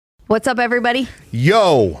What's up, everybody?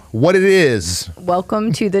 Yo, what it is.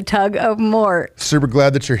 Welcome to the Tug of Mort. Super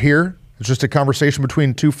glad that you're here. It's just a conversation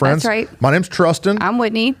between two friends. That's right. My name's Trustin. I'm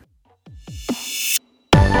Whitney.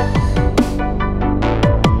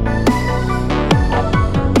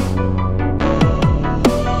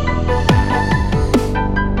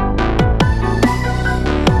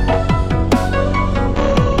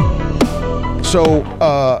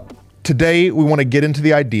 So today we want to get into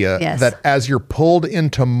the idea that as you're pulled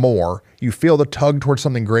into more, you feel the tug towards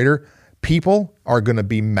something greater, people are going to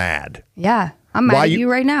be mad. Yeah, I'm mad at you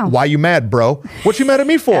right now. Why you mad, bro? What you mad at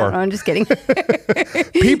me for? I'm just kidding.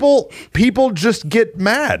 People just get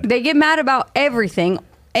mad. They get mad about everything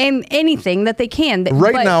and anything that they can.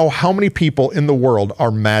 Right now, how many people in the world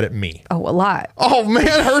are mad at me? Oh, a lot. Oh, man,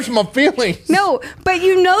 it hurts my feelings. No, but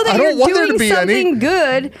you know that you're doing something any.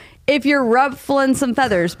 good if you're ruffling some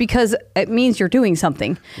feathers, because it means you're doing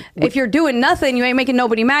something. If you're doing nothing, you ain't making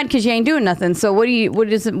nobody mad because you ain't doing nothing. So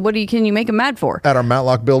can you make them mad for? At our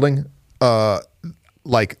Matlock building,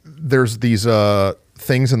 like there's these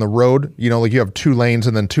things in the road, you know, like you have 2 lanes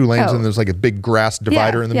and then 2 lanes and there's like a big grass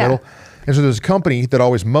divider in the middle. And so there's a company that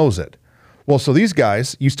always mows it. Well, so these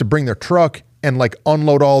guys used to bring their truck and like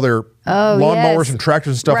unload all their lawnmowers and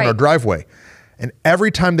tractors and stuff in our driveway. And every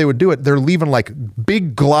time they would do it, they're leaving like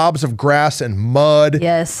big globs of grass and mud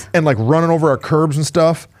and like running over our curbs and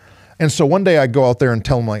stuff. And so one day I go out there and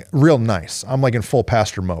tell them, like, real nice, I'm like in full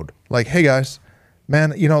pastor mode. Like, hey guys,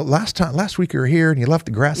 man, you know, last week you were here and you left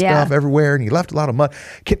the grass stuff everywhere and you left a lot of mud.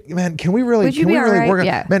 Can we really work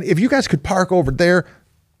on, man, if you guys could park over there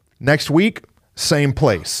next week, same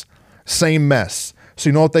place, same mess. So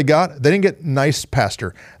you know what they got? They didn't get nice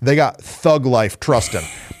pastor. They got thug life Trustin.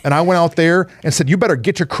 And I went out there and said, you better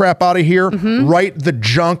get your crap out of here. Right the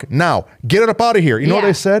junk now. Get it up out of here. You know what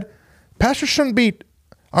they said? Pastor shouldn't be,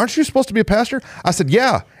 aren't you supposed to be a pastor? I said,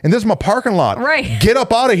 yeah. And this is my parking lot. Right. Get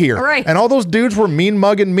up out of here. Right. And all those dudes were mean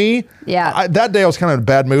mugging me. Yeah. That day I was kind of in a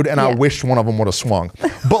bad mood and I wished one of them would have swung.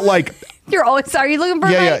 But like. Are you looking for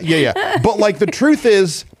Yeah. But like the truth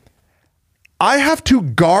is, I have to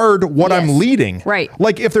guard what I'm leading. Right.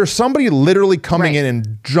 Like if there's somebody literally coming in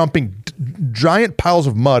and jumping giant piles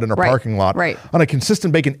of mud in a parking lot on a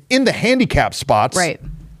consistent basis in the handicap spots. Right.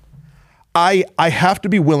 I have to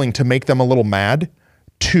be willing to make them a little mad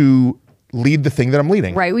to lead the thing that I'm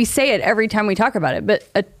leading. Right. We say it every time we talk about it, but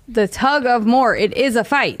the tug of more, it is a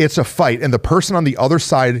fight. It's a fight. And the person on the other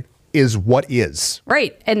side is what is.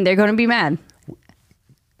 Right. And they're going to be mad.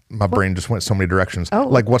 My brain just went so many directions.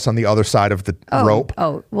 Like what's on the other side of the rope?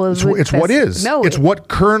 Oh, well, it's what is. No, it's what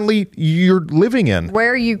currently you're living in.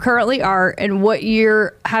 Where you currently are and what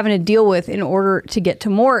you're having to deal with in order to get to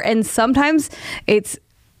more. And sometimes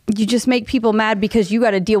you just make people mad because you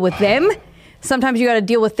got to deal with them. Sometimes you got to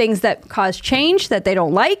deal with things that cause change that they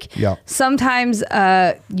don't like. Yeah. Sometimes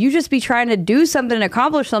you just be trying to do something and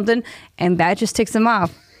accomplish something, and that just ticks them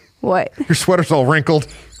off. What? Your sweater's all wrinkled.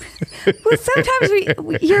 Well,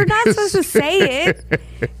 sometimes you're not supposed to say it.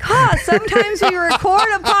 God, sometimes we record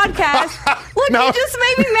a podcast. Look, you just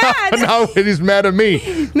made me mad. Now he's mad at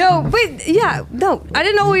me. No, but I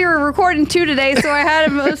didn't know we were recording 2 today, so I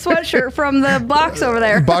had a sweatshirt from the box over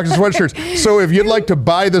there. Box of sweatshirts. So if you'd like to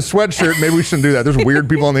buy the sweatshirt, maybe we shouldn't do that. There's weird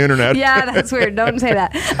people on the internet. Yeah, that's weird. Don't say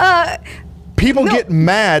that. People get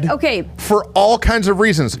mad for all kinds of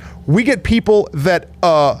reasons. We get people that...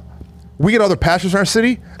 we get other pastors in our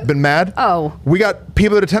city, been mad. Oh. We got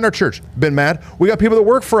people that attend our church, been mad. We got people that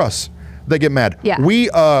work for us that get mad. Yeah.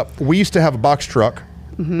 We used to have a box truck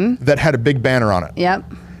that had a big banner on it. Yep.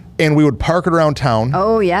 And we would park it around town.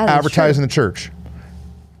 Oh, yeah, that's advertising the church.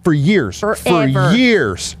 For years. Forever. For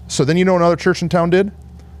years. So then you know another church in town did?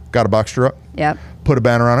 Got a box truck. Yep. Put a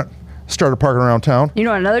banner on it. Started parking around town. You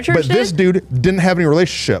know what another church did? But this dude didn't have any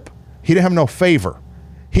relationship. He didn't have no favor.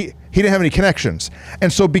 He didn't have any connections.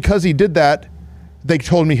 And so because he did that, they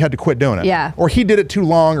told him he had to quit doing it. Yeah. Or he did it too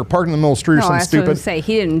long or parked in the middle of the street or something stupid. I was going to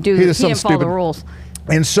say, he didn't follow the rules.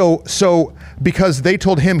 And so because they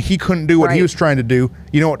told him he couldn't do what he was trying to do,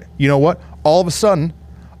 you know what? All of a sudden,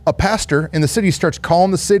 a pastor in the city starts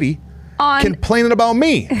calling the city complaining about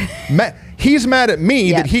me. He's mad at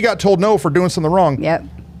me that he got told no for doing something wrong. Yep.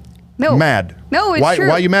 No. Mad. No, it's true.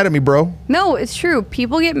 Why are you mad at me, bro? No, it's true.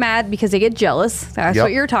 People get mad because they get jealous. That's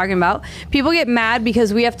what you're talking about. People get mad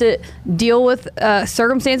because we have to deal with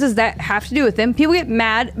circumstances that have to do with them. People get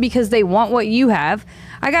mad because they want what you have.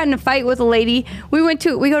 I got in a fight with a lady. We go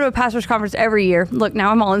to a pastor's conference every year. Look,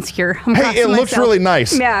 now I'm all insecure. Hey, it looks really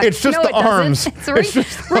nice. Yeah. It's just the arms.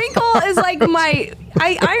 Wrinkle is like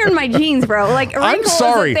I iron my jeans, bro. Like wrinkle is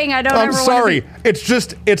a thing I don't ever want to be. I'm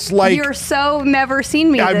sorry. It's like... You're so never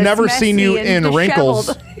seen me I've never seen you in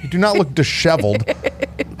wrinkles. You do not look disheveled.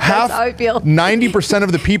 That's how I feel. 90%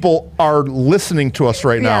 of the people are listening to us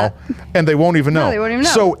right now, and they won't even know. No, they won't even know.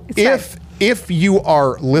 So It's if you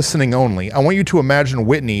are listening only, I want you to imagine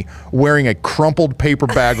Whitney wearing a crumpled paper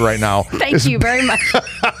bag right now. Thank you very much.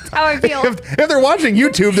 That's how I feel. If they're watching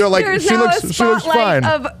YouTube, they're like, There's she now looks a spotlight fine.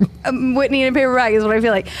 of Whitney in a paper bag is what I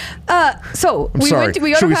feel like. So I'm sorry. Should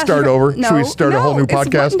we start over? No, Should we start a whole new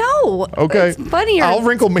podcast? No. Okay. It's funnier. I'll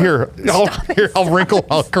wrinkle here.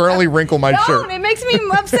 I'll currently wrinkle my shirt. It makes me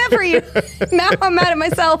upset for you. Now I'm mad at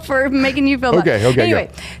myself for making you feel Okay, bad. okay, Anyway,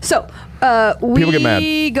 so People get mad.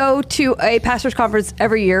 we go to a pastor's conference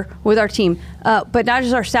every year with our team, but not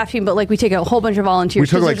just our staff team, but like we take a whole bunch of volunteers. We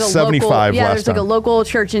took 'cause like there's a 75 local, last there's like a time. local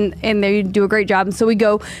church and they do a great job. And so we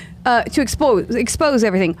go to expose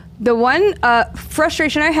everything. The one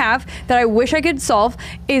frustration I have that I wish I could solve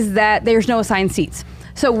is that there's no assigned seats.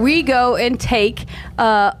 So we go and take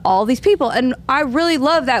all these people. And I really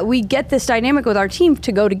love that we get this dynamic with our team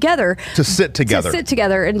to go together. To sit together. To sit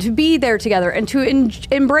together and to be there together and to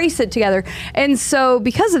embrace it together. And so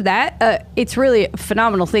because of that, it's really a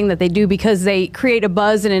phenomenal thing that they do because they create a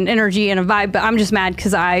buzz and an energy and a vibe. But I'm just mad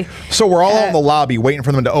because So we're all in the lobby waiting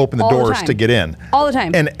for them to open the all the doors time. to get in. All the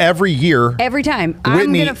time. And every year, every time, I'm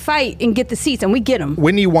Whitney- going to fight and get the seats, and we get them.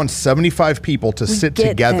 Whitney wants 75 people to sit get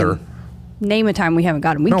together. them. Name a time we haven't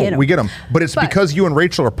got them. We No, get them. we get them. But it's because you and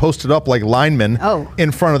Rachel are posted up like linemen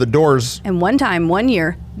in front of the doors And one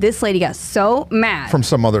year, this lady got so mad. from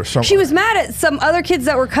some other... She was mad at some other kids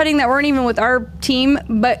that were cutting that weren't even with our team,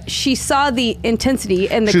 but she saw the intensity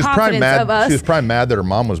and the confidence of us. She was probably mad that her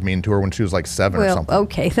mom was mean to her when she was like 7 or Well, something.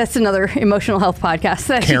 okay, that's another emotional health podcast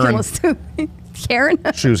that you Karen. can listen to. Karen?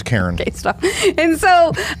 She was Karen. Okay, stop. And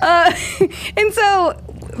so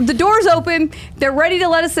the doors open. They're ready to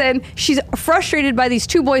let us in. She's frustrated by these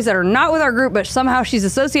two boys that are not with our group, but somehow she's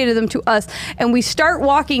associated them to us. And we start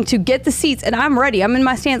walking to get the seats, and I'm ready. I'm in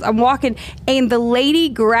my stance. I'm walking, and the lady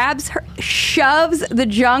grabs her, shoves the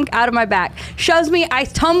junk out of my back, shoves me. I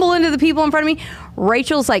tumble into the people in front of me.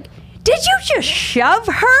 Rachel's like, "Did you just shove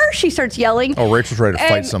her?" She starts yelling. Oh, Rachel's ready to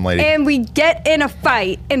fight some lady. And we get in a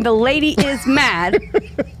fight, and the lady is mad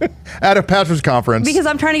At a pastor's conference. because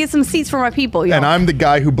I'm trying to get some seats for my people. Y'all. And I'm the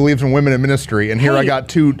guy who believes in women in ministry. And here I Hey, got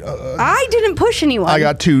two... I didn't push anyone. I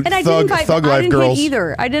got two and I thug- didn't fight, thug I life didn't girls. hit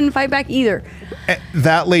either. I didn't fight back either.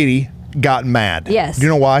 that lady got mad. Yes. Do you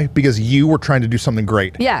know why? Because you were trying to do something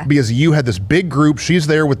great. Yeah. Because you had this big group. She's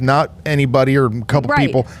there with not anybody or a couple Right.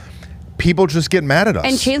 people. People just get mad at us.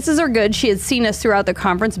 And chances are good she had seen us throughout the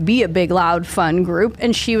conference be a big, loud, fun group,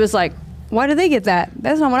 and she was like, "Why do they get that?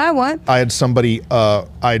 That's not what I want." I had somebody I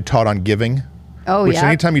had taught on giving. Oh, which yeah.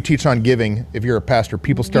 anytime you teach on giving, if you're a pastor,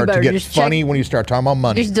 people start to better get just funny check- when you start talking about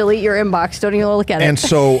money. Just delete your inbox. Don't even look at it. And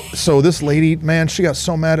so this lady, man, she got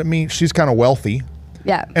so mad at me. She's kind of wealthy.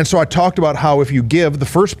 yeah. And so I talked about how if you give, the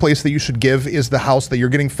first place that you should give is the house that you're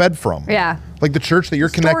getting fed from. Yeah. Like the church that you're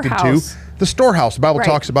connected Storehouse. to. The storehouse. The Bible Right.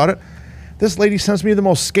 talks about it. This lady sends me the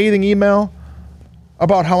most scathing email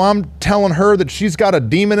about how I'm telling her that she's got a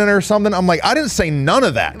demon in her or something. I'm like, I didn't say none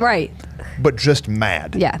of that. Right. But just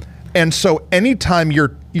mad. Yeah. And so anytime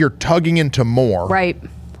you're tugging into more, Right.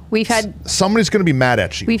 We've had somebody's going to be mad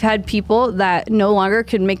at you. We've had people that no longer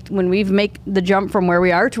could make, when we've make the jump from where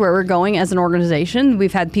we are to where we're going as an organization,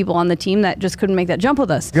 we've had people on the team that just couldn't make that jump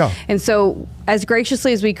with us. Yeah. And so as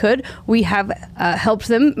graciously as we could, we have helped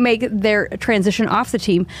them make their transition off the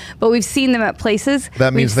team, but we've seen them at places.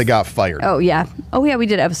 That means We've- they got fired. Oh yeah. Oh yeah, we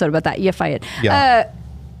did an episode about that. Yeah, fired. Yeah.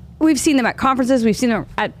 We've seen them at conferences, we've seen them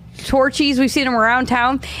at Torchies, we've seen them around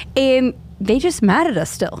town, and they just mad at us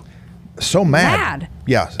still. So mad.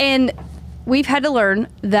 Yeah. And we've had to learn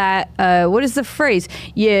that what is the phrase?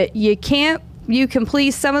 You can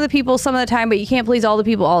please some of the people some of the time, but you can't please all the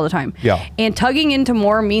people all the time. Yeah. And tugging into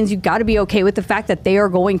more means you got to be okay with the fact that they are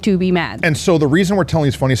going to be mad. And so the reason we're telling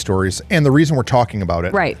these funny stories and the reason we're talking about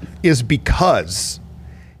it Right. is because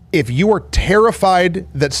if you are terrified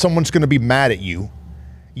that someone's going to be mad at you,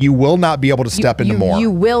 you will not be able to step into more.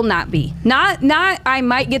 You will not be. Not I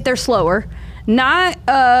might get there slower. Not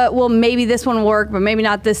well, maybe this one will work, but maybe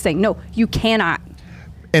not this thing. No, you cannot.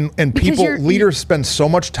 And Because people, leaders spend so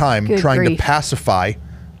much time Good trying grief. to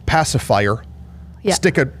pacifier, Yeah.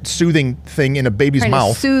 stick a soothing thing in a baby's Trying to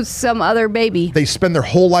mouth. soothe some other baby. They spend their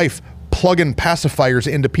whole life plugging pacifiers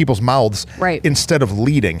into people's mouths Right. instead of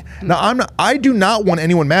leading. Now, I do not want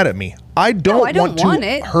anyone mad at me. I don't, I don't want to want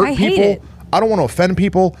it. hurt I hate people. it. I don't want to offend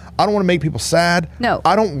people. I don't want to make people sad. No.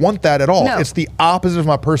 I don't want that at all. No. It's the opposite of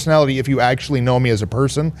my personality if you actually know me as a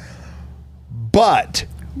person. But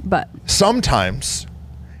But sometimes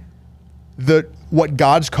what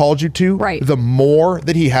God's called you to, right, the more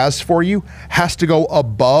that he has for you has to go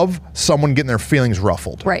above someone getting their feelings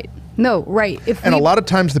ruffled. Right. No, right. And a lot of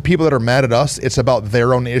times the people that are mad at us, it's about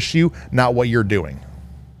their own issue, not what you're doing.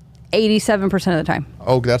 87% of the time.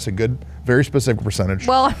 Oh, that's a good, very specific percentage.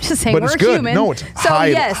 Well, I'm just saying, but we're it's good. human. No, it's so high,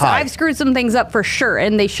 yes, high. I've screwed some things up for sure,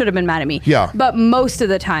 and they should have been mad at me. Yeah. But most of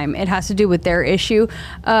the time, it has to do with their issue.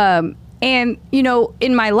 And, you know,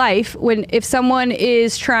 in my life, if someone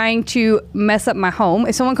is trying to mess up my home,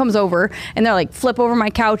 if someone comes over and they're like, flip over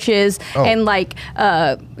my couches and like,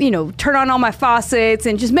 you know, turn on all my faucets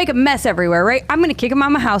and just make a mess everywhere, right? I'm going to kick them out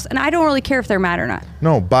of my house, and I don't really care if they're mad or not.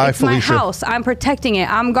 No, bye, it's Felicia. my house. I'm protecting it.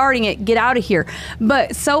 I'm guarding it. Get out of here.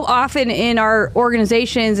 But so often in our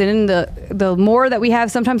organizations and in the more that we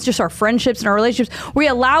have, sometimes just our friendships and our relationships, we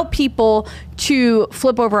allow people to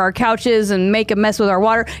flip over our couches and make a mess with our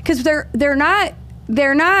water because they're not.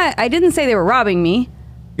 I didn't say they were robbing me.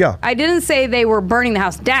 Yeah. I didn't say they were burning the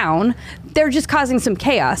house down. They're just causing some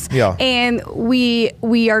chaos. Yeah. And we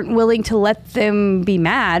aren't willing to let them be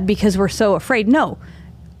mad because we're so afraid. No.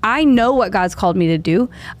 I know what God's called me to do.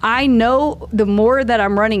 I know the more that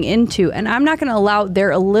I'm running into, and I'm not going to allow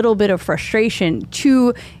a little bit of frustration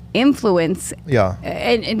to influence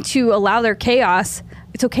and to allow their chaos.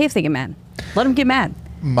 It's okay if they get mad. Let them get mad.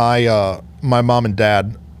 My mom and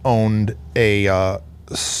dad owned a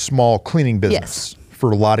small cleaning business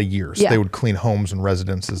for a lot of years. They would clean homes and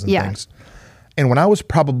residences and things. And when I was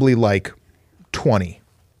probably like 20,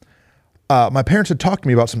 my parents had talked to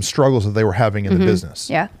me about some struggles that they were having in the business.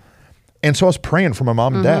 Yeah. And so I was praying for my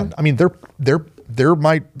mom and dad. I mean, they're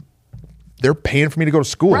paying for me to go to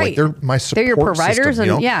school. Right. Like they're my support They're your providers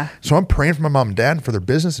system, you know? So I'm praying for my mom and dad and for their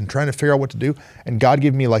business and trying to figure out what to do. And God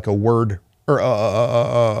gave me like a word or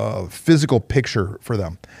a physical picture for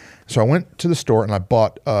them. So I went to the store and I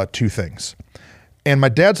bought 2 things. And my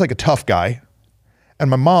dad's like a tough guy. And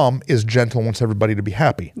my mom is gentle and wants everybody to be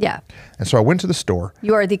happy. Yeah. And so I went to the store.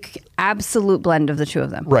 You are the absolute blend of the two of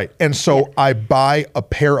them. Right. And so I buy a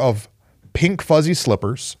pair of pink fuzzy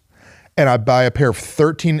slippers and I buy a pair of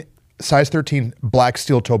size 13 black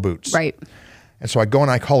steel toe boots. Right. And so I go and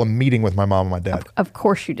I call a meeting with my mom and my dad. Of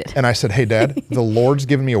course you did. And I said, hey, Dad, the Lord's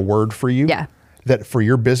given me a word for you. Yeah. That for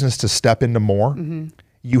your business to step into more,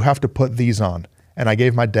 you have to put these on. And I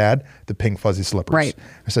gave my dad the pink fuzzy slippers. Right.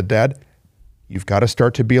 I said, Dad, you've got to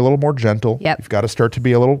start to be a little more gentle. Yep. You've got to start to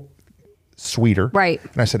be a little sweeter. Right.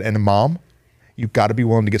 And I said, and Mom, you've got to be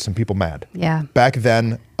willing to get some people mad. Yeah. Back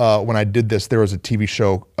then, when I did this, there was a TV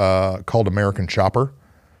show called American Chopper,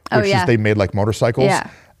 which is they made like motorcycles. Yeah.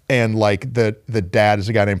 And like the dad is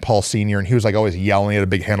a guy named Paul Sr. and he was like always yelling at a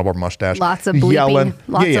big handlebar mustache. Lots of bleeping. Yelling.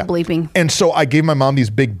 Lots of bleeping. And so I gave my mom these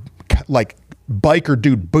big like biker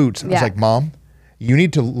dude boots. And I was like, Mom, you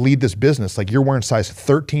need to lead this business. Like you're wearing size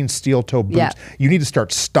 13 steel toe boots. Yeah. You need to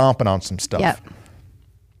start stomping on some stuff. Yeah.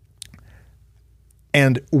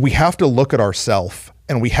 And we have to look at ourselves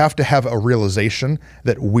and we have to have a realization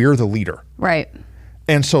that we're the leader. Right.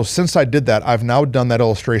 And so since I did that, I've now done that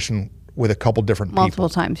illustration with a couple different Multiple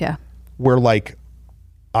people. times, yeah. Where like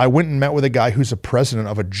I went and met with a guy who's a president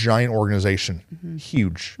of a giant organization,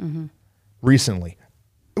 huge, recently,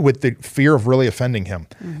 with the fear of really offending him.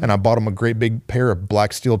 And I bought him a great big pair of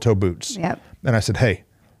black steel toe boots. Yep. And I said, hey,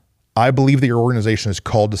 I believe that your organization is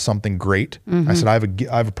called to something great. I said, I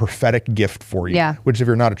have a prophetic gift for you. Yeah. Which if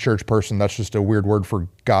you're not a church person, that's just a weird word for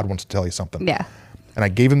God wants to tell you something. Yeah. And I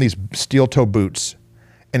gave him these steel toe boots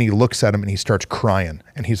and he looks at him and he starts crying.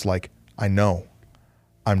 And he's like, I know,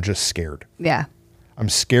 I'm just scared. Yeah. I'm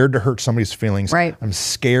scared to hurt somebody's feelings. Right. I'm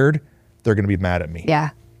scared they're going to be mad at me.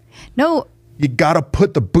 Yeah. No. You got to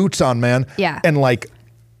put the boots on, man. Yeah. And like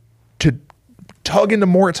to tug into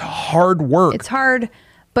more, it's hard work. It's hard.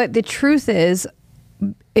 But the truth is,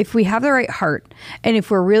 if we have the right heart and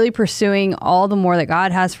if we're really pursuing all the more that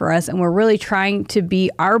God has for us and we're really trying to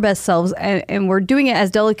be our best selves and we're doing it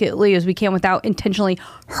as delicately as we can without intentionally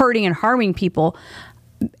hurting and harming people,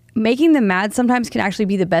 making them mad sometimes can actually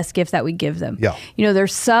be the best gift that we give them. Yeah. You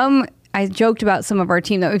know, I joked about some of our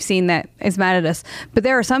team that we've seen that is mad at us, but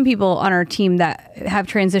there are some people on our team that have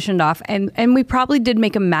transitioned off and we probably did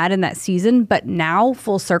make them mad in that season, but now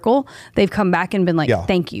full circle, they've come back and been like,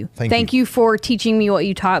 thank you. Thank you for teaching me what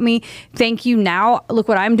you taught me. Thank you. Now look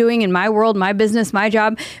what I'm doing in my world, my business, my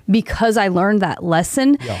job, because I learned that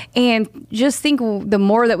lesson. Yeah. And just think the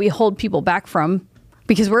more that we hold people back from,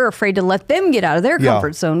 because we're afraid to let them get out of their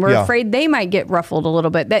comfort zone. We're afraid they might get ruffled a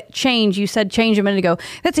little bit. That change, you said change a minute ago,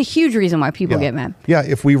 that's a huge reason why people get mad. Yeah,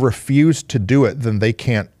 if we refuse to do it, then they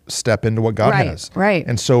can't step into what God has. Right.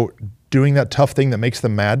 And so doing that tough thing that makes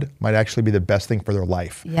them mad might actually be the best thing for their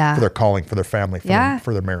life, Yeah. for their calling, for their family,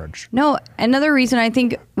 for their marriage. No, another reason I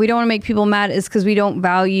think we don't want to make people mad is because we don't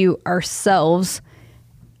value ourselves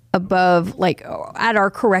above, like, at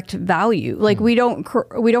our correct value. Like we don't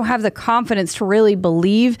have the confidence to really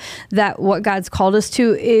believe that what God's called us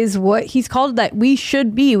to is what he's called that we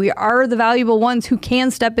should be. We are the valuable ones who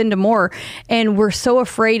can step into more. And we're so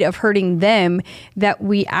afraid of hurting them that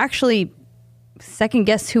we actually second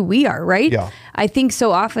guess who we are, right? Yeah. I think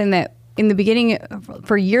so often that in the beginning,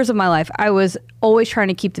 for years of my life, I was always trying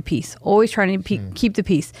to keep the peace, keep the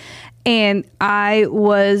peace. And I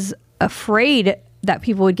was afraid that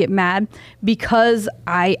people would get mad because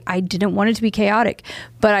I didn't want it to be chaotic.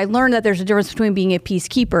 But I learned that there's a difference between being a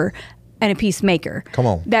peacekeeper and a peacemaker. Come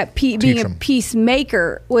on. That being a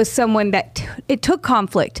peacemaker was someone that it took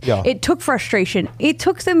conflict. Yeah. It took frustration. It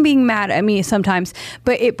took them being mad at me sometimes,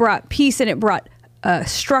 but it brought peace and it brought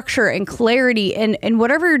structure and clarity and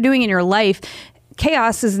whatever you're doing in your life.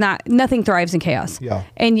 Chaos is nothing thrives in chaos. Yeah.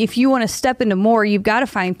 And if you want to step into more, you've got to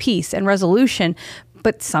find peace and resolution.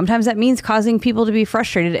 But sometimes that means causing people to be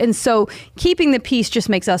frustrated. And so keeping the peace just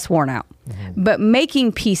makes us worn out. Mm-hmm. But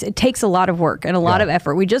making peace, it takes a lot of work and a lot of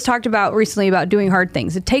effort. We just talked about recently about doing hard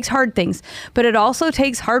things. It takes hard things, but it also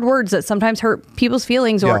takes hard words that sometimes hurt people's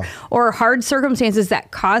feelings or hard circumstances that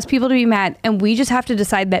cause people to be mad. And we just have to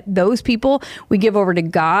decide that those people we give over to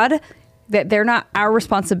God, that they're not our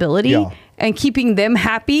responsibility. Yeah. And keeping them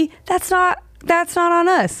happy, that's not on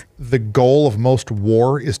us. The goal of most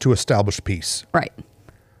war is to establish peace. Right.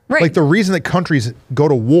 Right. Like the reason that countries go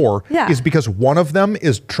to war Yeah. is because one of them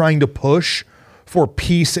is trying to push for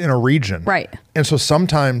peace in a region. Right. And so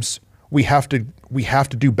sometimes we have to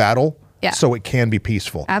do battle Yeah. so it can be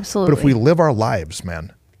peaceful. Absolutely. But if we live our lives,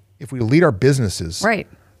 man, if we lead our businesses Right.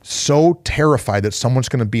 so terrified that someone's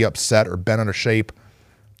going to be upset or bent out of shape.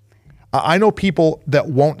 I know people that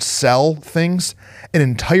won't sell things in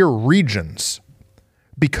entire regions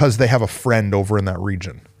because they have a friend over in that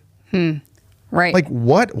region. Right. Like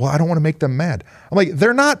what? Well, I don't want to make them mad. I'm like,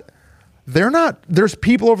 they're not, there's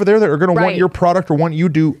people over there that are going to want your product or want you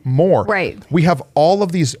to do more. Right. We have all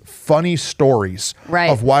of these funny stories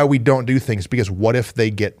of why we don't do things because what if they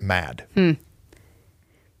get mad?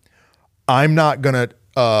 I'm not going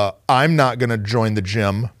to join the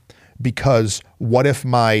gym because what if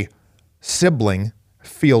my sibling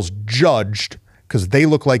feels judged because they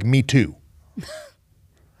look like me too?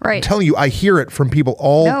 Right. I'm telling you, I hear it from people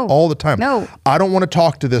all the time. No. I don't want to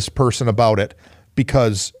talk to this person about it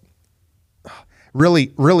because really,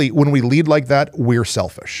 when we lead like that, we're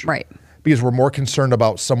selfish. Right. Because we're more concerned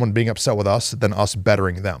about someone being upset with us than us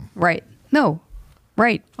bettering them. Right. No.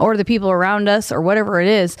 Right. Or the people around us or whatever it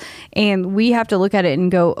is. And we have to look at it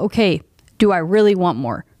and go, okay, do I really want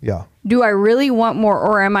more? Yeah. Do I really want more,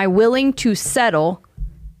 or am I willing to settle?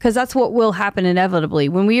 Because that's what will happen inevitably.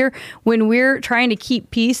 When we're trying to keep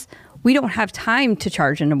peace, we don't have time to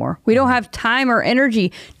charge into more. We don't have time or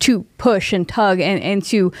energy to push and tug and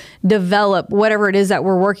to develop whatever it is that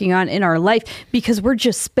we're working on in our life because we're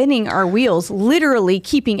just spinning our wheels, literally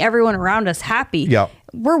keeping everyone around us happy. Yeah.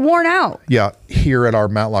 We're worn out. Yeah. Here at our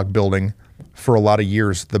Matlock building, for a lot of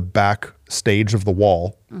years, the back stage of the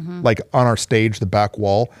wall, like on our stage, the back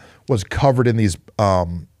wall was covered in these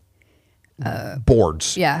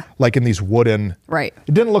boards. Yeah. Like in these wooden. Right.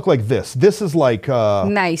 It didn't look like this. This is like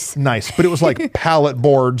nice, but it was like pallet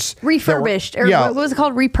boards. Refurbished. What was it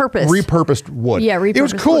called? Repurposed. Repurposed wood. Yeah, repurposed. It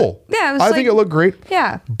was cool. Wood. Yeah, I think it looked great.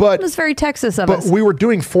 Yeah. But it was very Texas of us. But we were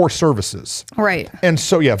doing 4 services. Right. And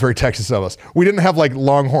so very Texas of us. We didn't have like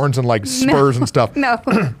longhorns and like spurs and stuff. No.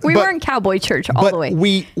 We weren't cowboy church all the way.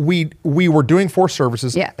 We were doing 4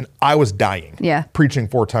 services and I was dying. Yeah. Preaching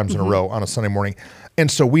 4 times in a row on a Sunday morning. And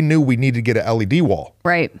so we knew we needed to get an LED wall.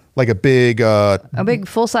 Right. Like a big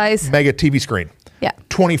full size mega TV screen. Yeah.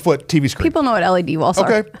 20-foot TV screen. People know what LED walls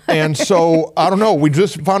are. Okay. And so I don't know. We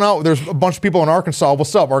just found out there's a bunch of people in Arkansas.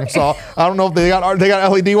 What's up, Arkansas? I don't know if they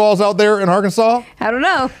got LED walls out there in Arkansas. I don't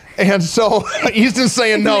know. And so he's just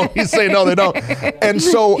saying no. He's saying no, they don't. And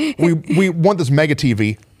so we want this mega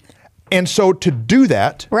TV. And so to do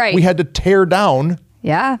that, we had to tear down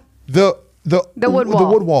the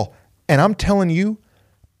wood wall. And I'm telling you,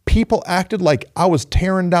 people acted like I was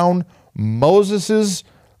tearing down Moses's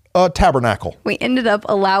tabernacle. We ended up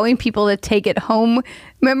allowing people to take it home.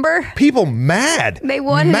 Remember? People mad. They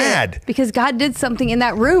wanted it because God did something in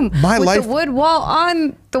that room with the wood wall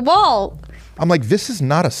on the wall. I'm like, this is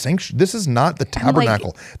not a sanctuary. This is not the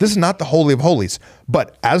tabernacle. This is not the Holy of Holies.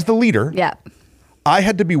 But as the leader, I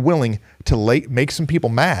had to be willing to make some people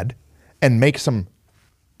mad and make some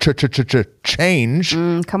change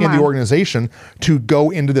in the organization to go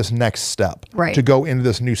into this next step, to go into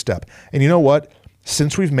this new step. And you know what?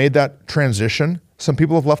 Since we've made that transition, some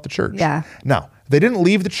people have left the church. Yeah. Now, they didn't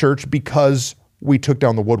leave the church because we took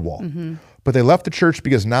down the wood wall, but they left the church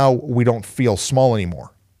because now we don't feel small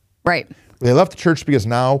anymore. Right. They left the church because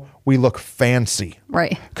now we look fancy.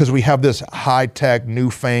 Right. Because we have this high-tech,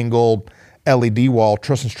 newfangled LED wall.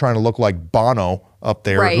 Tristan's trying to look like Bono up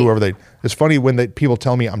there, right. Whoever they. It's funny when people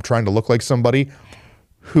tell me I'm trying to look like somebody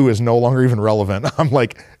who is no longer even relevant. I'm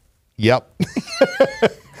like, yep.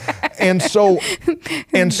 and so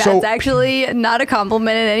that's actually not a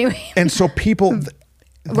compliment in any way. And so people,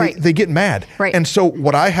 they get mad. Right. And so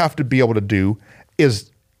what I have to be able to do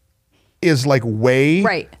is like weigh.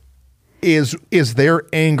 Right. Is their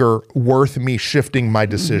anger worth me shifting my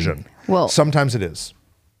decision? Well, sometimes it is.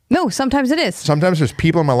 No, sometimes it is. Sometimes there's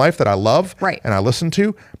people in my life that I love and I listen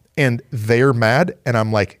to, and they're mad, and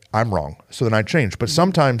I'm like, I'm wrong. So then I change. But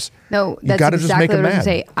sometimes you got to just make them mad.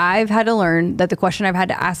 Say. I've had to learn that the question I've had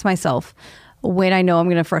to ask myself when I know I'm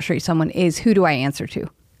going to frustrate someone is, who do I answer to?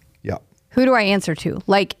 Yeah. Who do I answer to?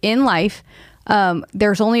 Like in life,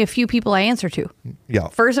 there's only a few people I answer to. Yeah.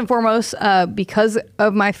 First and foremost, because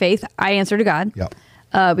of my faith, I answer to God.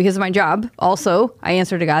 Yeah. Because of my job, also, I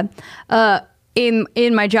answer to God.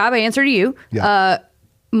 In my job, I answer to you. Yeah.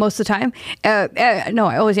 Most of the time. No,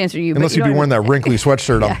 I always answer to you. Unless you'd be wearing that wrinkly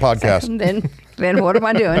sweatshirt on the podcast. Then what am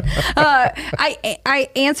I doing? I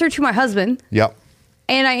answer to my husband. Yep.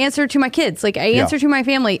 And I answer to my kids. Like I answer to my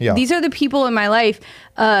family. Yeah. These are the people in my life.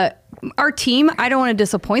 Our team, I don't want to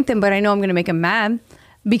disappoint them, but I know I'm going to make them mad.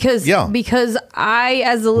 Because I,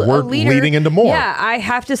 as a leader, leading into more. Yeah, I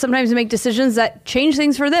have to sometimes make decisions that change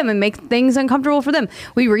things for them and make things uncomfortable for them.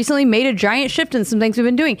 We recently made a giant shift in some things we've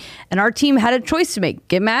been doing, and our team had a choice to make: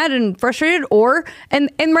 get mad and frustrated,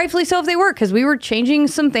 and rightfully so if they were, because we were changing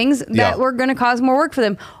some things that were going to cause more work for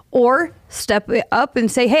them, or step up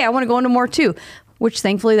and say, "Hey, I want to go into more too," which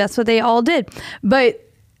thankfully that's what they all did. But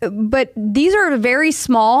these are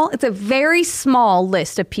it's a very small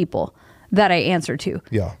list of people that I answer to.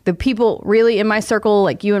 Yeah. The people really in my circle,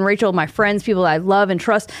 like you and Rachel, my friends, people that I love and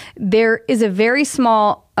trust, there is a very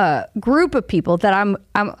small group of people that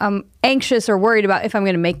I'm anxious or worried about if I'm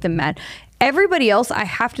going to make them mad. Everybody else, I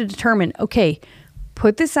have to determine, okay,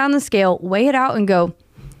 put this on the scale, weigh it out and go,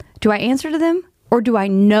 do I answer to them? Or do I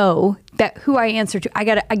know that who I answer to, I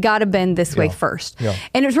gotta bend this way first. Yeah.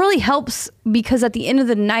 And it really helps because at the end of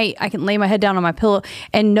the night, I can lay my head down on my pillow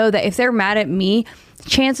and know that if they're mad at me,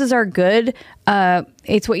 chances are good.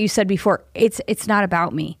 It's what you said before. It's not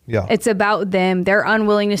about me. Yeah. It's about them, their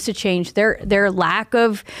unwillingness to change, their lack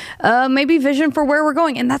of maybe vision for where we're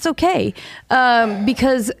going. And that's okay.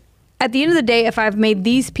 Because at the end of the day, if I've made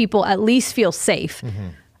these people at least feel safe,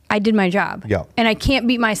 I did my job. Yeah. And I can't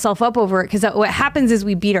beat myself up over it, because what happens is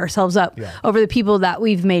we beat ourselves up over the people that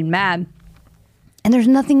we've made mad. And there's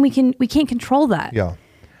nothing we can't control that. Yeah.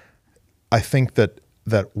 I think that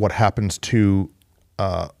what happens to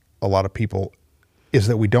a lot of people is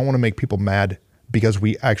that we don't want to make people mad because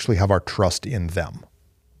we actually have our trust in them.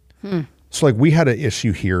 So like we had an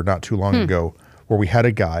issue here not too long ago where we had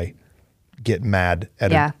a guy get mad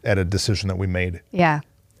at a decision that we made. Yeah.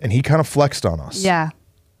 And he kind of flexed on us. Yeah.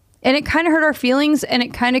 And it kind of hurt our feelings, and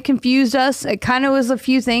it kind of confused us. It kind of was a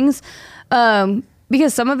few things,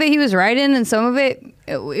 because some of it he was right in, and some of it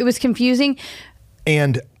was confusing.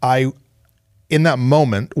 And in that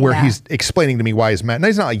moment where he's explaining to me why he's mad, now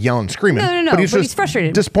he's not like yelling, screaming, no, but he's just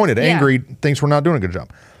frustrated, disappointed, angry, thinks we're not doing a good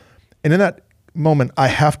job. And in that moment, I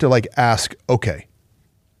have to like ask, okay,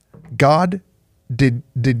 God, did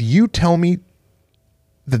you tell me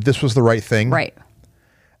that this was the right thing? Right.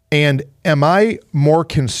 And am I more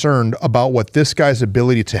concerned about what this guy's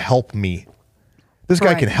ability to help me? This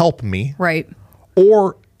guy can help me. Right.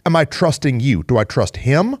 Or am I trusting you? Do I trust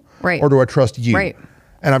him? Right. Or do I trust you? Right.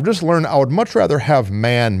 And I've just learned I would much rather have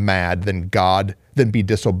man mad than be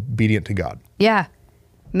disobedient to God. Yeah.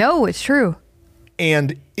 No, it's true.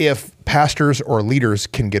 And if pastors or leaders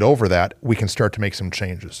can get over that, we can start to make some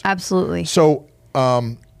changes. Absolutely. So,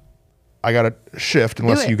 I got to shift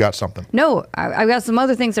unless you got something. No, I've got some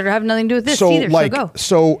other things that have nothing to do with this either.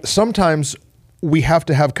 So sometimes we have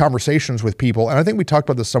to have conversations with people, and I think we talked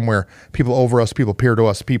about this somewhere. People over us, people peer to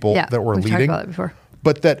us, people that we're leading. Talked about it before.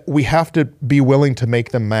 But that we have to be willing to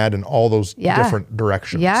make them mad in all those different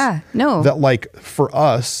directions. Yeah. No. That like for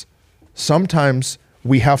us, sometimes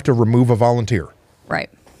we have to remove a volunteer.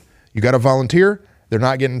 Right. You got a volunteer. They're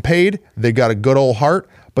not getting paid. They got a good old heart,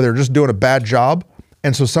 but they're just doing a bad job.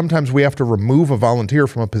 And so sometimes we have to remove a volunteer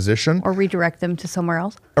from a position. Or redirect them to somewhere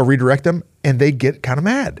else. Or redirect them, and they get kind of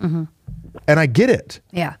mad. And I get it.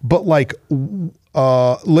 Yeah. But like,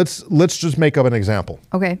 let's just make up an example.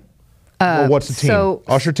 Okay. Well, what's the team? So,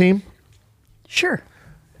 Usher team? sure.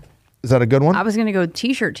 Is that a good one? I was going to go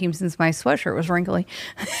t-shirt team since my sweatshirt was wrinkly.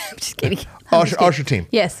 I'm just kidding. Usher team.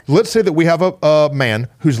 Yes. Let's say that we have a man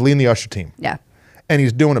who's leading the Usher team. Yeah. And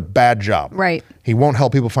he's doing a bad job. Right. He won't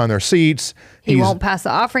help people find their seats. He won't pass the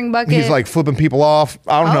offering bucket. He's like flipping people off.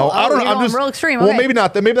 I don't know. I don't know. I'm just real extreme. Well, Okay. maybe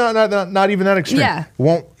not. Maybe not even that extreme. Yeah.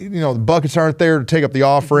 Won't, the buckets aren't there to take up the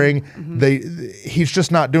offering. He's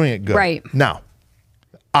just not doing it good. Right. Now,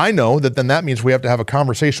 I know that means we have to have a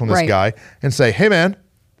conversation with this Right. guy and say, hey man,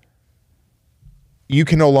 you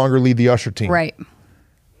can no longer lead the Usher team. Right.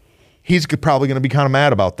 He's probably going to be kind of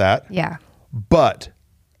mad about that. Yeah. But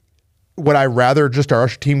would I rather just our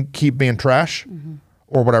Usher team keep being trash,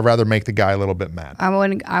 or would I rather make the guy a little bit mad? I'm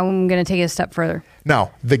going to take it a step further.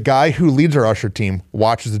 Now, the guy who leads our Usher team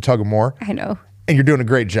watches the Tug of War, I know. and you're doing a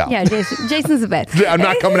great job. Yeah, Jason's the best. I'm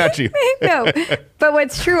not coming at you. No, but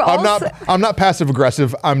what's true also... I'm not passive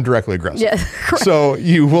aggressive. I'm directly aggressive. Yes, correct. So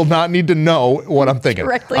you will not need to know what I'm thinking.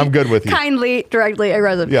 Directly, I'm good with you. Kindly, directly,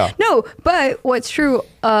 aggressive. Yeah. No, but what's true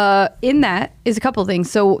in that is a couple of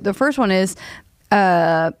things. So the first one is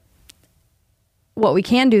what we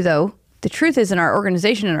can do, though. The truth is, in our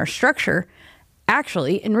organization and our structure,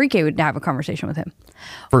 actually, Enrique would have a conversation with him.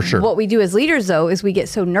 For sure. What we do as leaders, though, is we get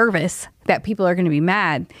so nervous that people are going to be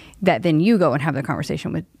mad that then you go and have the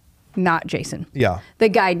conversation with not Jason. Yeah. The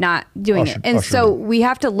guy not doing Usher- it. And Usher so did. we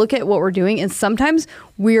have to look at what we're doing. And sometimes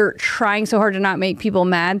we're trying so hard to not make people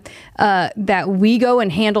mad that we go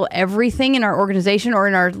and handle everything in our organization or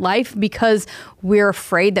in our life because we're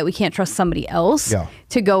afraid that we can't trust somebody else Yeah.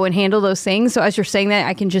 to go and handle those things. So as you're saying that,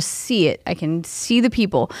 I can just see it. I can see the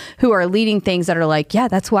people who are leading things that are like, yeah,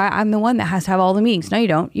 that's why I'm the one that has to have all the meetings. No, you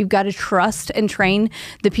don't. You've got to trust and train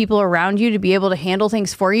the people around you to be able to handle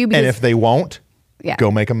things for you. Because, And if they won't, yeah.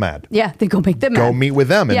 go make them mad. Yeah, then go make them mad. Go meet with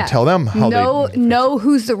them and tell them how know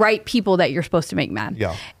who's the right people that you're supposed to make mad.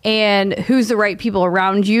 Yeah. And who's the right people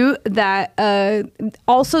around you that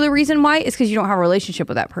also the reason why is because you don't have a relationship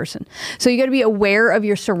with that person. So you got to be aware of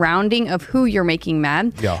your surrounding of who you're making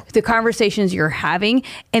mad, Yeah. the conversations you're having.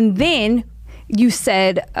 And then you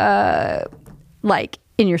said, like,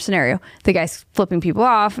 in your scenario, the guy's flipping people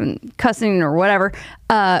off and cussing or whatever.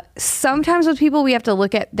 Sometimes with people, we have to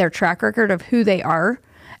look at their track record of who they are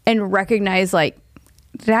and recognize, like,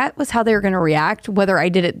 that was how they were going to react, whether I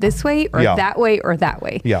did it this way or Yeah. that way or that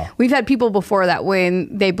way. Yeah. We've had people before that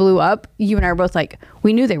when they blew up, you and I were both like,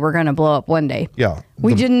 we knew they were going to blow up one day. Yeah.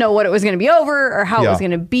 We didn't know what it was going to be over or how it Yeah. was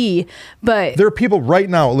going to be. But There are people right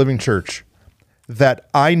now at Living Church that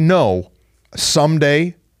I know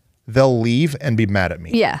someday they'll leave and be mad at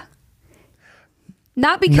me. yeah.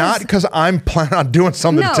 Not because I'm planning on doing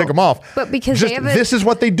something No, to tick them off, but because just, they have this is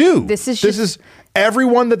what they do. This is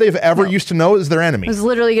everyone that they've ever used to know is their enemy. I was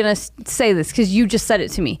literally going to say this because you just said it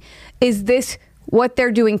to me. Is this what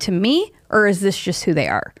they're doing to me, or is this just who they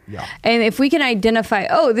are? Yeah. And if we can identify,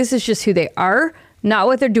 oh, this is just who they are, not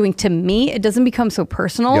what they're doing to me, it doesn't become so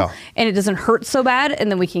personal Yeah. and it doesn't hurt so bad, and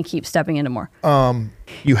then we can keep stepping into more.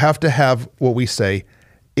 You have to have what we say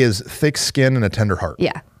is thick skin and a tender heart.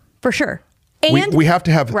 Yeah, for sure. And We have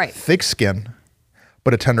to have Right. thick skin,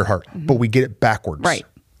 but a tender heart. But we get it backwards. right.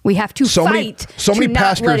 We have to fight so many to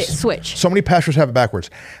pastors, not let it switch. So many pastors have it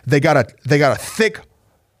backwards. They got a thick,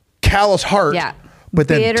 callous heart, Yeah. but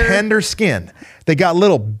then Bitter. tender skin. They got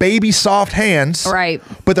little baby soft hands, Right.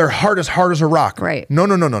 But their heart is hard as a rock. Right. No.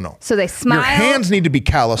 So they smile. Your hands need to be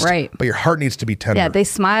calloused, Right. but your heart needs to be tender. Yeah, they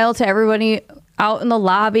smile to everybody out in the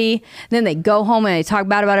lobby. Then they go home and they talk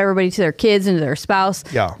bad about everybody to their kids and to their spouse.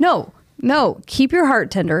 Yeah. No. Keep your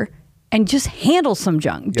heart tender and just handle some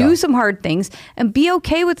junk. Yeah. Do some hard things and be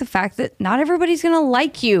okay with the fact that not everybody's going to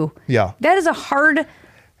like you. Yeah. That is a hard...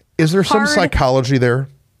 Is there some hard- psychology there?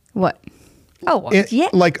 What? Oh, yeah.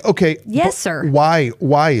 Like, okay. Yes, but sir.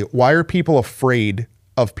 Why are people afraid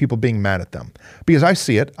of people being mad at them? Because I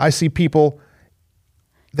see it. I see people,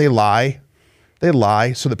 they lie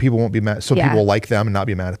so that people won't be mad, so Yeah. people will like them and not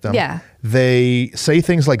be mad at them. Yeah. They say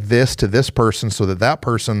things like this to this person so that that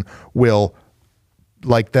person will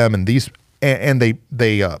like them, and they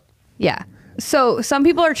Yeah. So some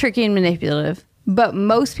people are tricky and manipulative, but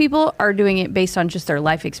most people are doing it based on just their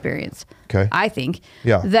life experience. Okay. I think.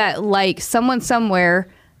 Yeah. That like someone somewhere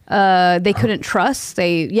they couldn't trust,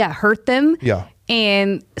 they hurt them. Yeah.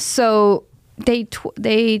 And so they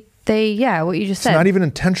what you just it's said. not even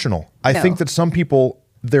intentional. I No. think that some people,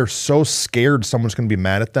 they're so scared someone's going to be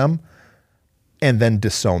mad at them and then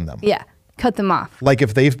disown them. Yeah. Cut them off. Like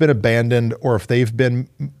if they've been abandoned or if they've been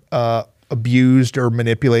abused or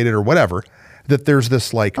manipulated or whatever, that there's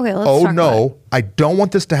this like, oh no, I don't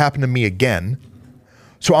want this to happen to me again.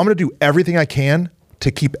 So I'm going to do everything I can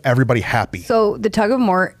to keep everybody happy. So the tug of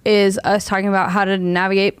war is us talking about how to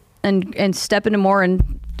navigate and step into more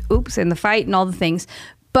and in the fight and all the things.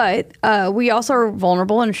 But we also are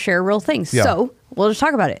vulnerable and share real things. Yeah. So we'll just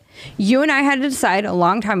talk about it. You and I had to decide a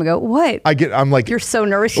long time ago. What? I'm like, you're so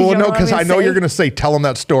nervous. Well, no, because I know you're going to say, tell them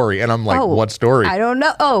that story. And I'm like, what story? I don't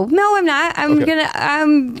know. Oh, no, I'm not. I'm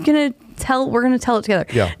going to tell, we're going to tell it together.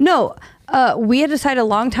 Yeah. No, we had decided a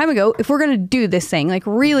long time ago, if we're going to do this thing, like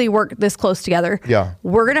really work this close together,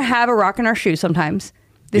 we're going to have a rock in our shoe sometimes.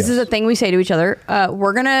 This is a thing we say to each other.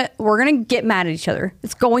 We're gonna get mad at each other.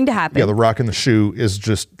 It's going to happen. Yeah, the rock in the shoe is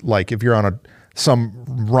just like if you're on some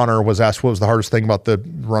runner was asked what was the hardest thing about the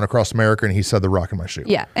run across America, and he said the rock in my shoe.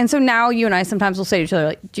 Yeah, and so now you and I sometimes will say to each other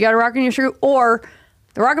like, "Do you got a rock in your shoe?" or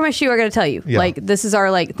 "The rock in my shoe." I got to tell you, like this is our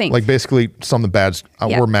like thing. Like basically something bad's.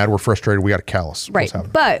 We're mad. We're frustrated. We got a callus. Right,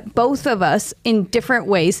 but both of us in different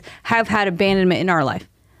ways have had abandonment in our life.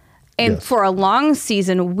 And for a long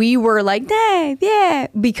season, we were like, yeah,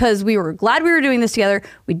 because we were glad we were doing this together.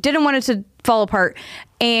 We didn't want it to fall apart.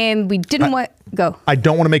 And we didn't want go. I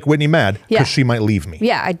don't want to make Whitney mad because she might leave me.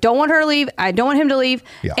 Yeah, I don't want her to leave. I don't want him to leave.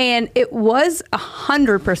 Yeah. And it was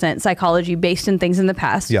 100% psychology based in things in the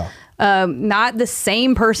past. Yeah. Not the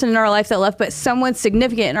same person in our life that left, but someone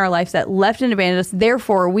significant in our life that left and abandoned us.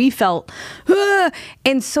 Therefore, we felt,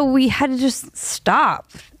 and so we had to just stop.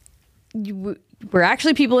 We're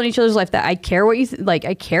actually people in each other's life that I care what you like.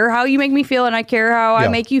 I care how you make me feel, and I care how I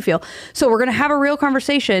make you feel. So we're gonna have a real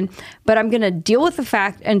conversation, but I'm gonna deal with the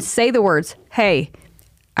fact and say the words, "Hey,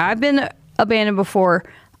 I've been abandoned before.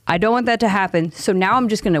 I don't want that to happen. So now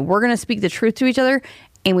we're gonna speak the truth to each other,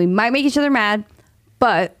 and we might make each other mad,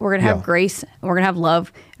 but we're gonna have grace, and we're gonna have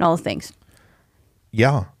love, and all the things."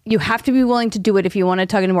 Yeah. You have to be willing to do it if you want to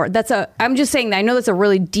tug anymore. I'm just saying that. I know that's a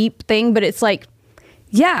really deep thing, but it's like.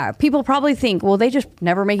 Yeah, people probably think, well, they just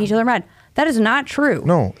never make each other mad. That is not true.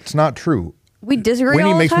 No, it's not true. We disagree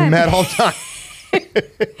all the time. Whitney makes me mad all the time.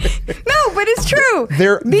 No, but it's true.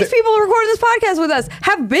 These people recording this podcast with us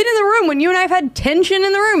have been in the room when you and I have had tension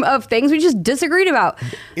in the room of things we just disagreed about.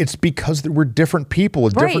 It's because we're different people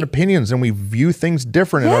with different opinions, and we view things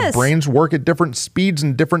different, and our brains work at different speeds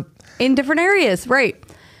and in different areas, right?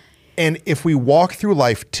 And if we walk through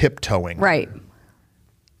life tiptoeing,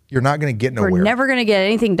 you're not going to get nowhere. We're never going to get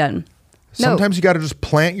anything done. Sometimes you got to just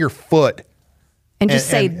plant your foot and just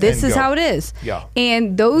say, this is how it is. Yeah.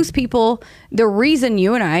 And those people, the reason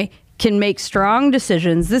you and I can make strong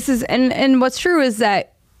decisions, and what's true is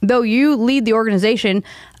that though you lead the organization,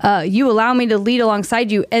 you allow me to lead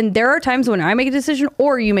alongside you. And there are times when I make a decision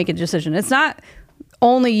or you make a decision. It's not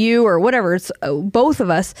only you or whatever, it's both of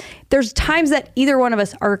us. There's times that either one of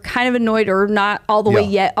us are kind of annoyed or not all the way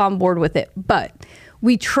yet on board with it. But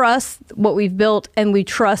we trust what we've built, and we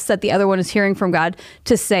trust that the other one is hearing from God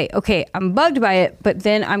to say, okay, I'm bugged by it, but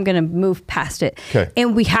then I'm going to move past it. Okay.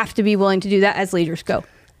 And we have to be willing to do that as leaders go.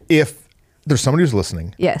 If there's somebody who's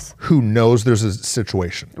listening, who knows there's a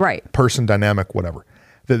situation, person, dynamic, whatever,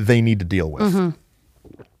 that they need to deal with,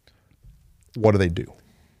 what do they do?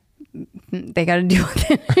 They got to deal with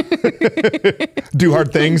it. Do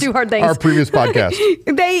hard things. Do hard things. Our previous podcast.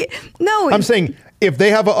 I'm saying if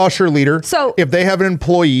they have an usher leader, if they have an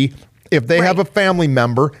employee, if they have a family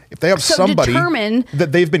member, if they have somebody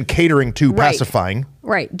that they've been catering to, pacifying.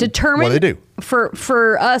 Determine what do they do.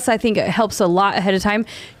 For us, I think it helps a lot ahead of time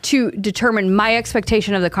to determine my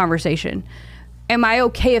expectation of the conversation. Am I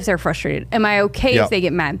okay if they're frustrated? Am I okay if they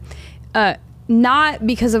get mad? Not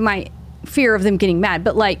because of my fear of them getting mad,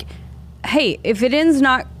 but like, hey, if it ends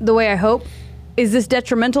not the way I hope, is this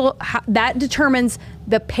detrimental? That determines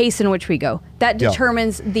the pace in which we go. That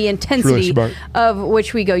determines the intensity of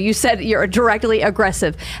which we go. You said you're directly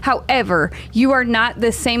aggressive. However, you are not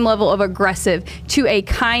the same level of aggressive to a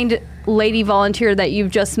kind lady volunteer that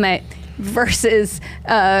you've just met versus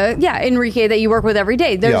Enrique that you work with every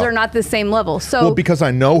day. Those are not the same level. So because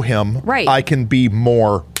I know him, I can be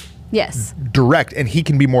more direct, and he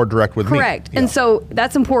can be more direct with me. Correct. And so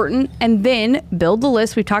that's important. And then build the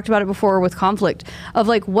list. We've talked about it before with conflict of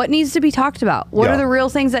like what needs to be talked about. What are the real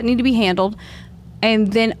things that need to be handled?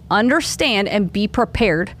 And then understand and be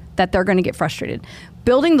prepared that they're going to get frustrated.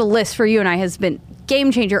 Building the list for you and I has been game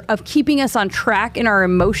changer of keeping us on track in our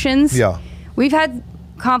emotions. We've had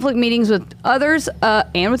conflict meetings with others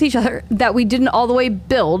and with each other that we didn't all the way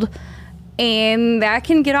build, and that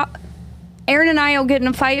can get off. Aaron and I will get in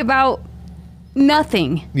a fight about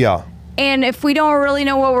nothing. And if we don't really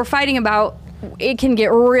know what we're fighting about, it can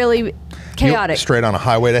get really chaotic. Straight on a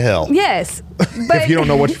highway to hell. Yes. But if you don't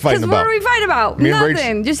know what you're fighting about. What are we fighting about?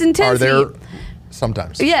 Nothing. Just intensity.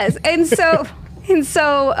 Sometimes. Yes. And so,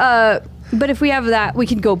 but if we have that, we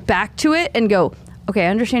can go back to it and go, okay, I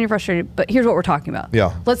understand you're frustrated, but here's what we're talking about.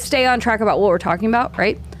 Yeah. Let's stay on track about what we're talking about,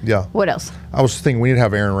 right? Yeah. What else? I was thinking we need to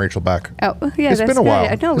have Aaron and Rachel back. Oh, yeah. It's been a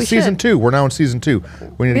while. No, we Season 2. We're now in season 2.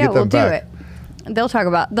 We need to get them back. They'll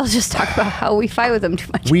just talk about how we fight with them too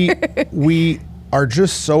much. We are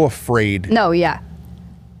just so afraid No, yeah.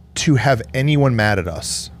 to have anyone mad at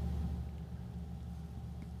us.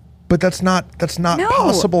 But that's not No.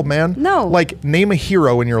 possible, man. No. Like, name a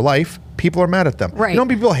hero in your life, people are mad at them. Right. You know how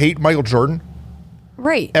many people hate Michael Jordan?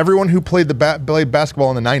 Right. Everyone who played basketball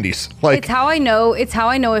in the 90s. Like, It's how I know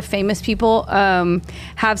if famous people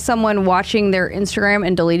have someone watching their Instagram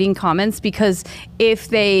and deleting comments, because if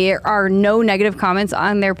there are no negative comments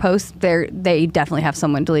on their posts, they definitely have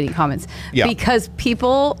someone deleting comments. Yeah. Because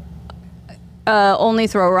people only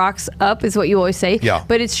throw rocks up, is what you always say. Yeah.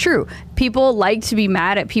 But it's true. People like to be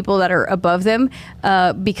mad at people that are above them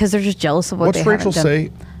because they're just jealous of what they haven't done. What's Rachel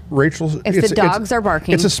say? If the dogs are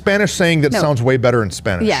barking. It's a Spanish saying that sounds way better in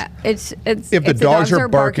Spanish. Yeah, it's if the dogs are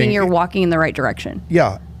barking, you're walking in the right direction.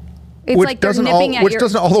 Yeah. It's like they're nipping at which your...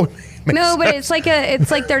 doesn't all the way make No, but sense.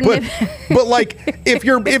 it's like they're nipping. But like if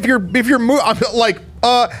you're I'm like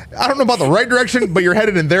I don't know about the right direction, but you're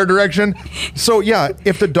headed in their direction. So yeah,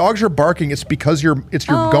 if the dogs are barking, it's because you're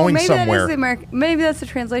going somewhere. Maybe that's the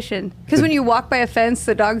translation. Because when you walk by a fence,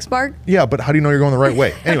 the dogs bark. Yeah, but how do you know you're going the right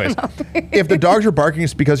way? Anyways, if the dogs are barking,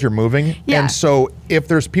 it's because you're moving. Yeah. And so if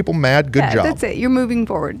there's people mad, good job. That's it. You're moving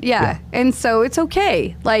forward. Yeah. And so it's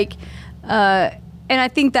okay. Like, and I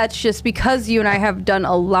think that's just because you and I have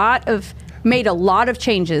made a lot of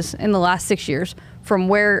changes in the last 6 years from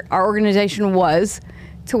where our organization was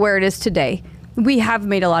to where it is today. We have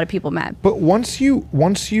made a lot of people mad. But once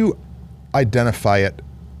you identify it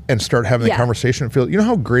and start having the conversation, you know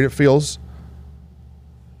how great it feels?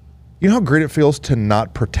 You know how great it feels to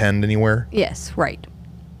not pretend anywhere? Yes, right.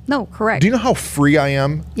 No, correct. Do you know how free I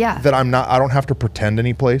am? Yeah. That I don't have to pretend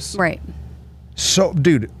any place? Right. So,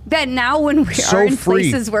 dude. That now when we are in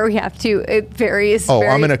places where we have to, it varies. Oh,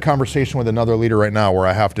 I'm in a conversation with another leader right now where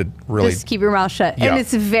I have to really just keep your mouth shut. Yeah. And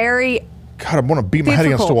it's very God, I want to beat my head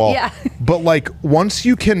against the wall. Yeah. But like once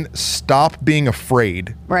you can stop being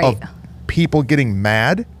afraid of people getting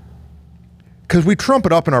mad, because we trump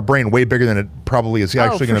it up in our brain way bigger than it probably is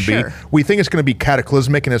actually going to be. We think it's going to be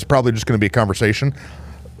cataclysmic and it's probably just going to be a conversation.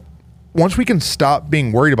 Once we can stop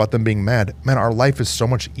being worried about them being mad, man, our life is so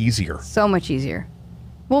much easier. So much easier.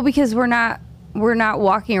 Well, because we're not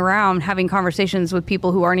walking around having conversations with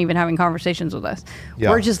people who aren't even having conversations with us. Yeah.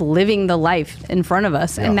 We're just living the life in front of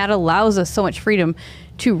us, and that allows us so much freedom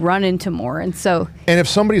to run into more. And so, and if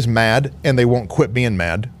somebody's mad and they won't quit being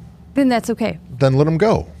mad, then that's okay. Then let them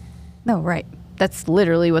go. No, right. That's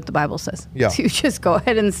literally what the Bible says. Yeah. So you just go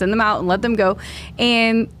ahead and send them out and let them go.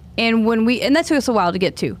 And that took us a while to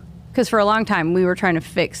get to. Because for a long time, we were trying to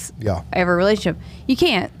fix every relationship. You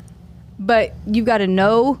can't. But you've got to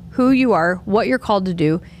know who you are, what you're called to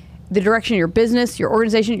do, the direction your business, your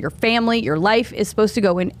organization, your family, your life is supposed to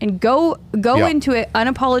go in. And go into it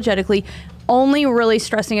unapologetically, only really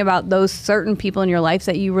stressing about those certain people in your life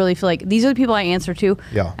that you really feel like, these are the people I answer to,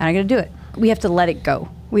 and I got to do it. We have to let it go.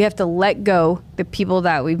 We have to let go the people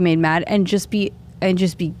that we've made mad and just be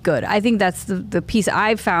good. I think that's the piece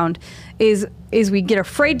I've found is we get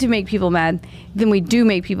afraid to make people mad, then we do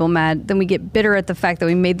make people mad, then we get bitter at the fact that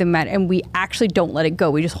we made them mad, and we actually don't let it go.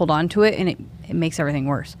 We just hold on to it, and it makes everything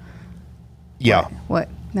worse. Yeah. What?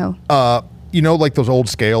 No. You know, like those old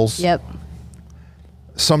scales? Yep.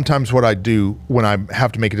 Sometimes what I do when I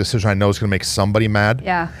have to make a decision I know is going to make somebody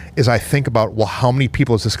mad is I think about, well, how many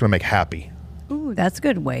people is this going to make happy? Ooh, that's a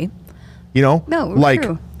good way. You know? No, like,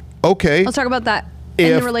 true. Okay. Let's talk about that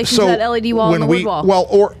in relation to that LED wall and the wood wall. Well,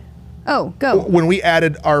 or... Oh, go. When we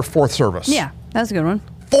added our 4th service. Yeah, that's a good one.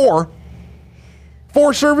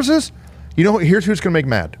 4 services? You know, here's who's going to make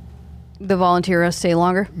mad. The volunteers stay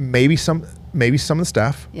longer? Maybe some of the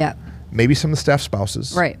staff. Yeah. Maybe some of the staff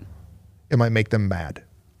spouses. Right. It might make them mad.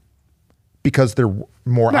 Because they're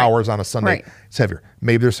more hours on a Sunday. Right. It's heavier.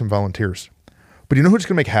 Maybe there's some volunteers. But you know who's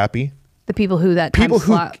going to make happy? The people who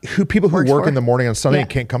people who work in the morning on Sunday and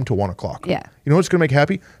can't come to 1 o'clock. Yeah. You know what's going to make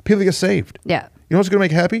happy? People that get saved. Yeah. You know what's going to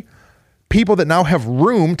make happy? People that now have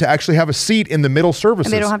room to actually have a seat in the middle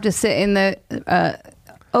services. And they don't have to sit in the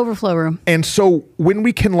overflow room. And so when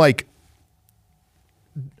we can like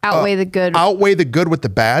outweigh the good with the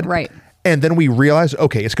bad, right? And then we realize,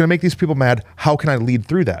 okay, it's going to make these people mad. How can I lead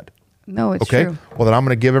through that? No, it's true. Well, then I'm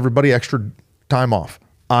going to give everybody extra time off.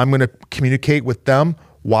 I'm going to communicate with them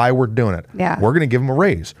why we're doing it. Yeah. We're going to give them a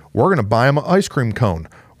raise. We're going to buy them an ice cream cone.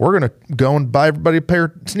 We're going to go and buy everybody a pair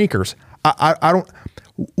of sneakers. I don't,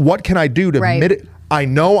 what can I do to mitigate? I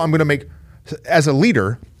know I'm going to make, as a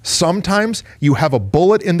leader, sometimes you have a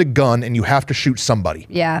bullet in the gun and you have to shoot somebody.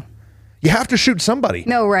 Yeah. You have to shoot somebody.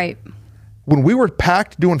 No, right. When we were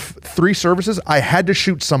packed doing 3 services, I had to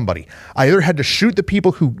shoot somebody. I either had to shoot the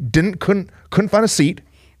people who couldn't find a seat.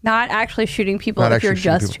 Not actually shooting people if you're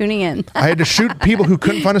just tuning in. I had to shoot people who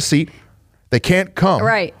couldn't find a seat. They can't come.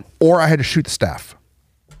 Right. Or I had to shoot the staff.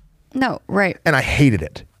 No, right. And I hated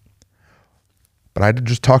it. But I had to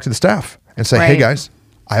just talk to the staff and say, hey guys,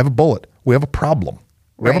 I have a bullet. We have a problem.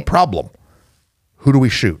 We have a problem. Who do we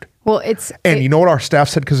shoot? Well, you know what our staff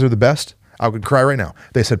said because they're the best? I would cry right now.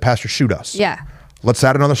 They said, Pastor, shoot us. Yeah. Let's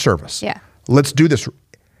add another service. Yeah. Let's do this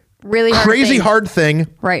really hard thing.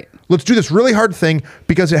 Right. Let's do this really hard thing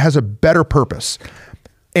because it has a better purpose.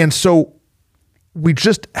 And so we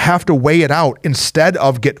just have to weigh it out instead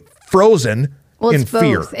of get frozen in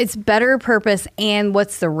fear. It's better purpose and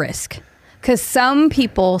what's the risk? Because some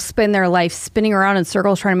people spend their life spinning around in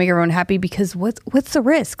circles trying to make everyone happy because what's the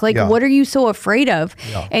risk? Like, what are you so afraid of?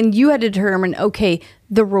 Yeah. And you had to determine, okay,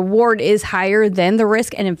 the reward is higher than the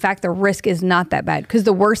risk. And in fact, the risk is not that bad. Because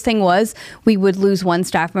the worst thing was we would lose one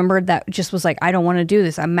staff member that just was like, I don't want to do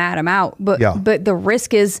this. I'm mad. I'm out. But the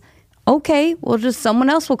risk is, okay, well, just someone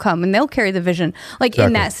else will come and they'll carry the vision, like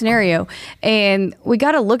in that scenario. And we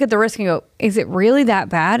got to look at the risk and go, is it really that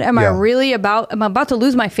bad? Am I about to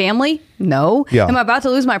lose my family? No. Yeah. Am I about to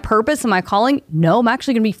lose my purpose and my calling? No, I'm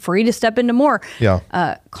actually going to be free to step into more.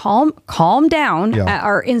 Yeah. Calm down at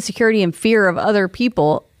our insecurity and fear of other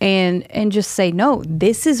people and just say, no,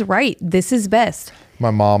 this is right. This is best.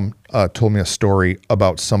 My mom told me a story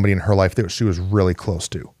about somebody in her life that she was really close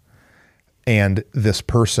to. And this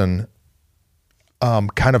person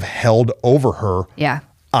kind of held over her. Yeah.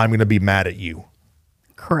 I'm going to be mad at you.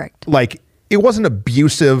 Correct. Like, it wasn't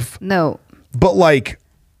abusive. No. But like,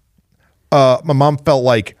 my mom felt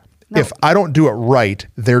like if I don't do it right,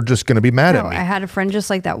 they're just going to be mad at me. I had a friend just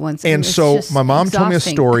like that once. And so my mom told me a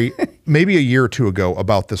story maybe a year or two ago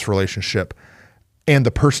about this relationship. And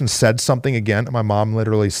the person said something again. And my mom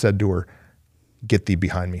literally said to her, "Get thee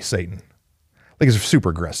behind me, Satan." Like, it's super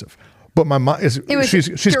aggressive. But my mom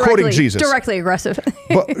she's quoting Jesus. Directly aggressive.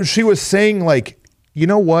 But she was saying, like, you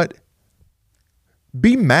know what?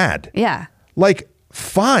 Be mad. Yeah. Like,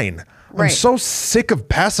 fine. Right. I'm so sick of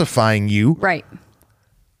pacifying you. Right.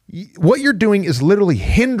 What you're doing is literally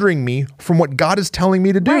hindering me from what God is telling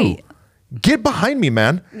me to do. Right. Get behind me,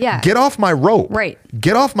 man. Yeah. Get off my rope. Right.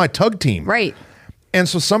 Get off my tug team. Right. And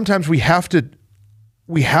so sometimes we have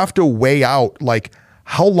to weigh out, like,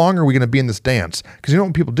 how long are we going to be in this dance? Because you know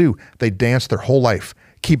what people do? They dance their whole life,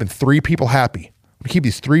 keeping 3 people happy. We keep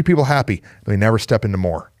these 3 people happy, and they never step into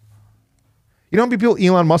more. You know how many people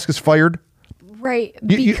Elon Musk has fired? Right,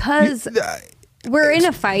 because we're in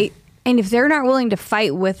a fight, and if they're not willing to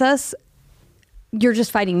fight with us, you're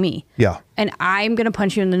just fighting me. Yeah. And I'm going to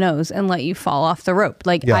punch you in the nose and let you fall off the rope.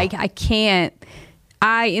 Like, I can't...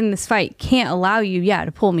 in this fight can't allow you,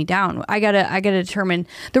 to pull me down. I gotta determine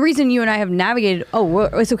the reason you and I have navigated. Oh,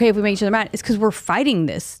 it's okay if we make each other mad. It's because we're fighting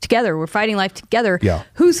this together. We're fighting life together. Yeah.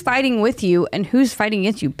 Who's fighting with you and who's fighting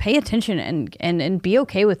against you? Pay attention and be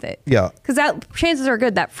okay with it. Yeah. Because that chances are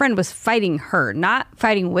good that friend was fighting her, not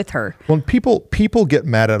fighting with her. Well, people get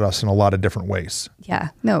mad at us in a lot of different ways. Yeah.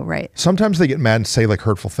 No. Right. Sometimes they get mad and say like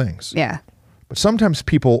hurtful things. Yeah. But sometimes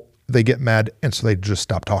they get mad and so they just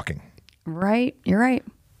stop talking. Right. You're right.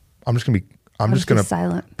 I'm just going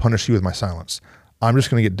to punish you with my silence. I'm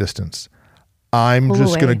just going to get distance. I'm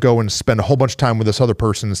just going to go and spend a whole bunch of time with this other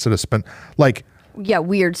person instead of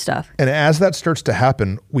weird stuff. And as that starts to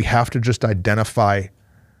happen, we have to just identify,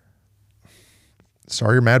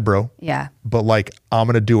 sorry, you're mad, bro. Yeah. But like, I'm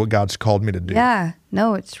going to do what God's called me to do. Yeah.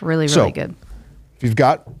 No, it's really, really good. If you've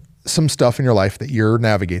got some stuff in your life that you're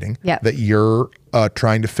navigating, that you're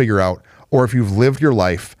trying to figure out, or if you've lived your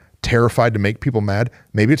life terrified to make people mad,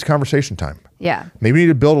 maybe it's conversation time. Yeah. Maybe you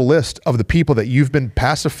need to build a list of the people that you've been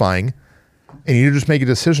pacifying and you need to just make a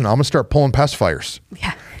decision. I'm going to start pulling pacifiers.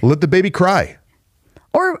 Yeah. Let the baby cry.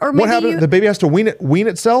 Or maybe what happens? The baby has to wean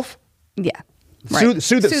itself? Yeah. Right.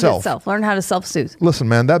 Soothe itself. Learn how to self-soothe. Listen,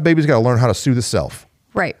 man, that baby's got to learn how to soothe itself.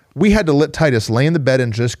 Right. We had to let Titus lay in the bed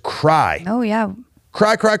and just cry. Oh, yeah.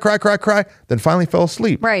 Cry, then finally fell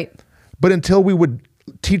asleep. Right. But until we would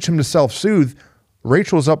teach him to self-soothe,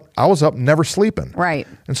 Rachel was up, I was up, never sleeping. Right.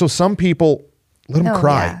 And so some people, let them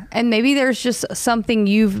cry. Yeah. And maybe there's just something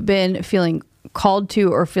you've been feeling called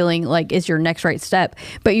to or feeling like is your next right step,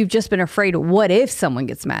 but you've just been afraid, what if someone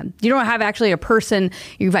gets mad? You don't have actually a person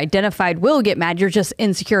you've identified will get mad. You're just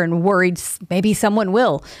insecure and worried maybe someone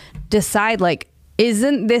will. Decide, like,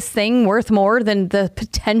 isn't this thing worth more than the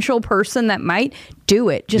potential person that might do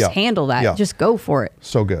it? Just handle that. Yeah. Just go for it.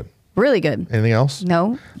 So good. Really good. Anything else?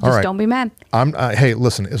 No. Just don't be mad. Hey,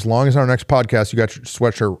 listen, as long as our next podcast, you got your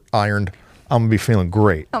sweatshirt ironed, I'm going to be feeling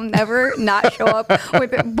great. I'll never not show up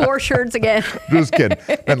with Boar shirts again. Just kidding.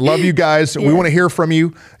 And love you guys. Yeah. We want to hear from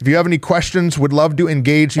you. If you have any questions, would love to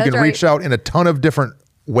engage. You can reach out in a ton of different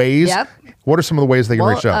ways. Yep. What are some of the ways they can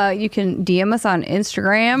reach out? You can DM us on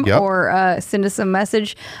Instagram or send us a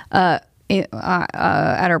message at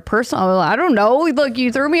our personal. I don't know. Look,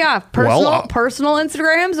 you threw me off. Personal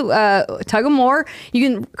Instagrams. Tug of More. You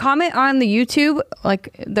can comment on the YouTube,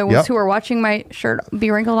 like the ones who are watching my shirt be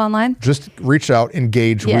wrinkled online. Just reach out,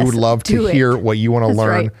 engage. Yes, we would love to hear what you want to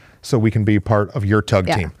learn, so we can be part of your tug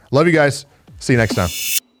team. Love you guys. See you next time.